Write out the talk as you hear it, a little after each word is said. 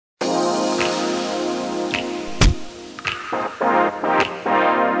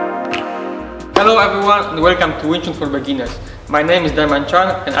Hello everyone and welcome to Wing Chun for Beginners. My name is Damian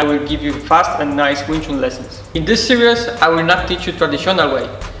and I will give you fast and nice Wing Chun lessons. In this series I will not teach you traditional way,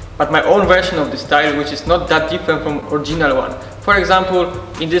 but my own version of the style which is not that different from original one. For example,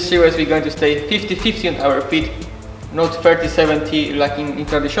 in this series we're going to stay 50-50 on our feet, not 30-70 like in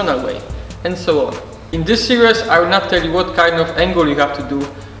traditional way, and so on. In this series I will not tell you what kind of angle you have to do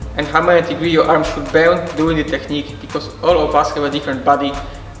and how many degrees your arm should bend doing the technique, because all of us have a different body.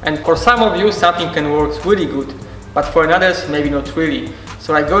 And for some of you something can work really good, but for others maybe not really.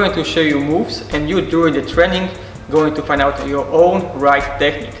 So I'm going to show you moves and you during the training going to find out your own right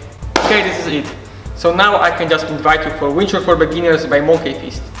technique. Okay, this is it. So now I can just invite you for Wing Chun for Beginners by Monkey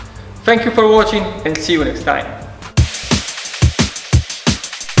Fist. Thank you for watching and see you next time.